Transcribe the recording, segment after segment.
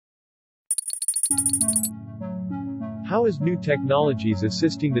How is new technologies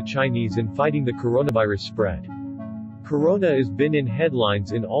assisting the Chinese in fighting the coronavirus spread? Corona has been in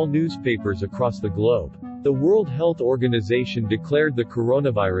headlines in all newspapers across the globe. The World Health Organization declared the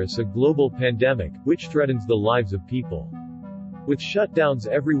coronavirus a global pandemic, which threatens the lives of people. With shutdowns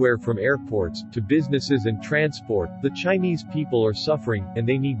everywhere from airports to businesses and transport, the Chinese people are suffering, and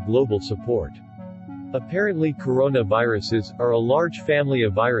they need global support. Apparently coronaviruses are a large family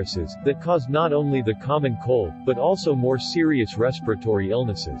of viruses that cause not only the common cold, but also more serious respiratory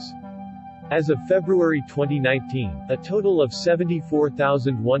illnesses. As of February 2019, a total of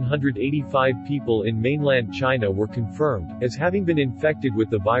 74,185 people in mainland China were confirmed as having been infected with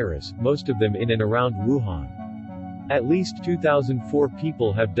the virus, most of them in and around Wuhan. At least 2,004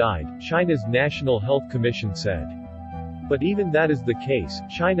 people have died, China's National Health Commission said. But even that is the case,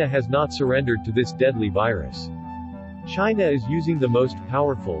 China has not surrendered to this deadly virus. China is using the most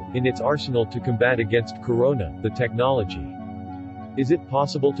powerful in its arsenal to combat against corona, the technology. Is it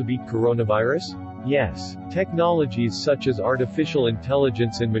possible to beat coronavirus? Yes. Technologies such as artificial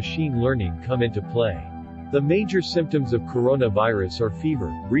intelligence and machine learning come into play. The major symptoms of coronavirus are fever,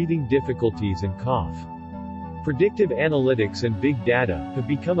 breathing difficulties and cough. Predictive analytics and big data have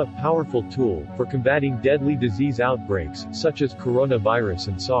become a powerful tool for combating deadly disease outbreaks, such as coronavirus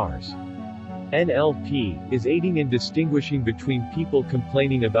and SARS. NLP is aiding in distinguishing between people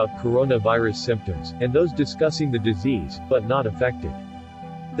complaining about coronavirus symptoms and those discussing the disease, but not affected.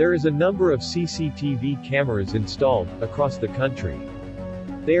 There is a number of CCTV cameras installed across the country.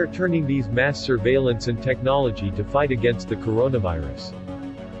 They are turning these mass surveillance and technology to fight against the coronavirus.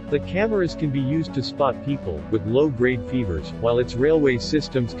 The cameras can be used to spot people with low-grade fevers, while its railway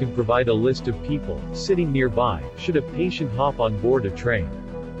systems can provide a list of people sitting nearby, should a patient hop on board a train.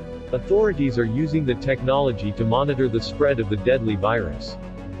 Authorities are using the technology to monitor the spread of the deadly virus.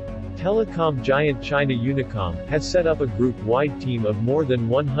 Telecom giant China Unicom has set up a group-wide team of more than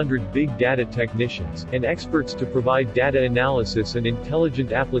 100 big data technicians and experts to provide data analysis and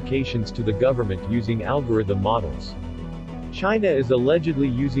intelligent applications to the government using algorithm models. China is allegedly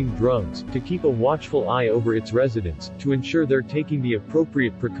using drones to keep a watchful eye over its residents, to ensure they're taking the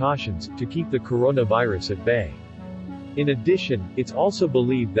appropriate precautions to keep the coronavirus at bay. In addition, it's also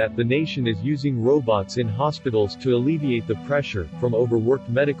believed that the nation is using robots in hospitals to alleviate the pressure from overworked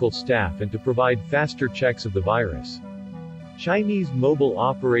medical staff and to provide faster checks of the virus. Chinese mobile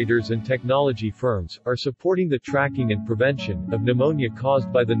operators and technology firms are supporting the tracking and prevention of pneumonia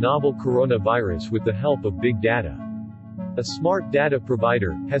caused by the novel coronavirus with the help of big data. A smart data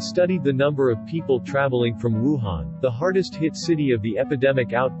provider has studied the number of people traveling from Wuhan, the hardest-hit city of the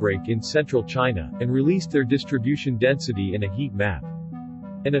epidemic outbreak in central China, and released their distribution density in a heat map.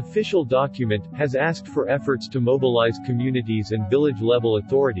 An official document has asked for efforts to mobilize communities and village-level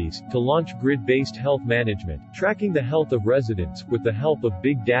authorities to launch grid-based health management, tracking the health of residents with the help of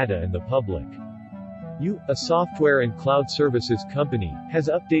big data and the public. A software and cloud services company, has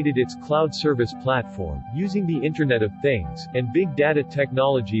updated its cloud service platform, using the Internet of Things, and big data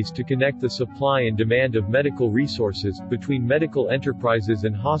technologies to connect the supply and demand of medical resources, between medical enterprises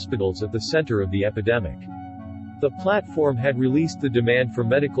and hospitals at the center of the epidemic. The platform had released the demand for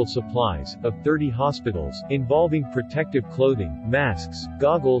medical supplies, of 30 hospitals, involving protective clothing, masks,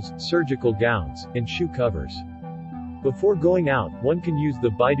 goggles, surgical gowns, and shoe covers. Before going out, one can use the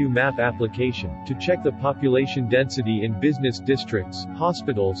Baidu Map application to check the population density in business districts,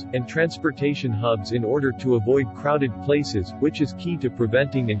 hospitals, and transportation hubs in order to avoid crowded places, which is key to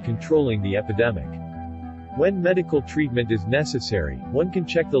preventing and controlling the epidemic. When medical treatment is necessary, one can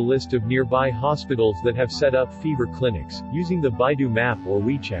check the list of nearby hospitals that have set up fever clinics, using the Baidu Map or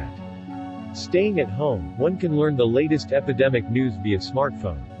WeChat. Staying at home, one can learn the latest epidemic news via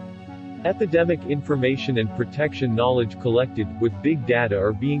smartphone. Epidemic information and protection knowledge collected with big data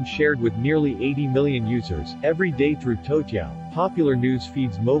are being shared with nearly 80 million users every day through Toutiao, popular news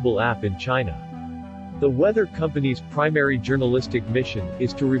feed's mobile app in China. The weather company's primary journalistic mission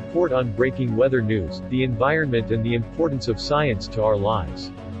is to report on breaking weather news, the environment and the importance of science to our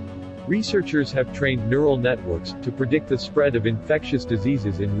lives. Researchers have trained neural networks to predict the spread of infectious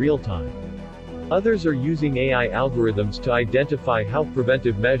diseases in real time. Others are using AI algorithms to identify how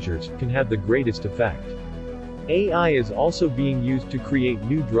preventive measures can have the greatest effect. AI is also being used to create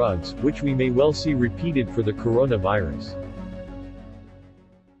new drugs, which we may well see repeated for the coronavirus.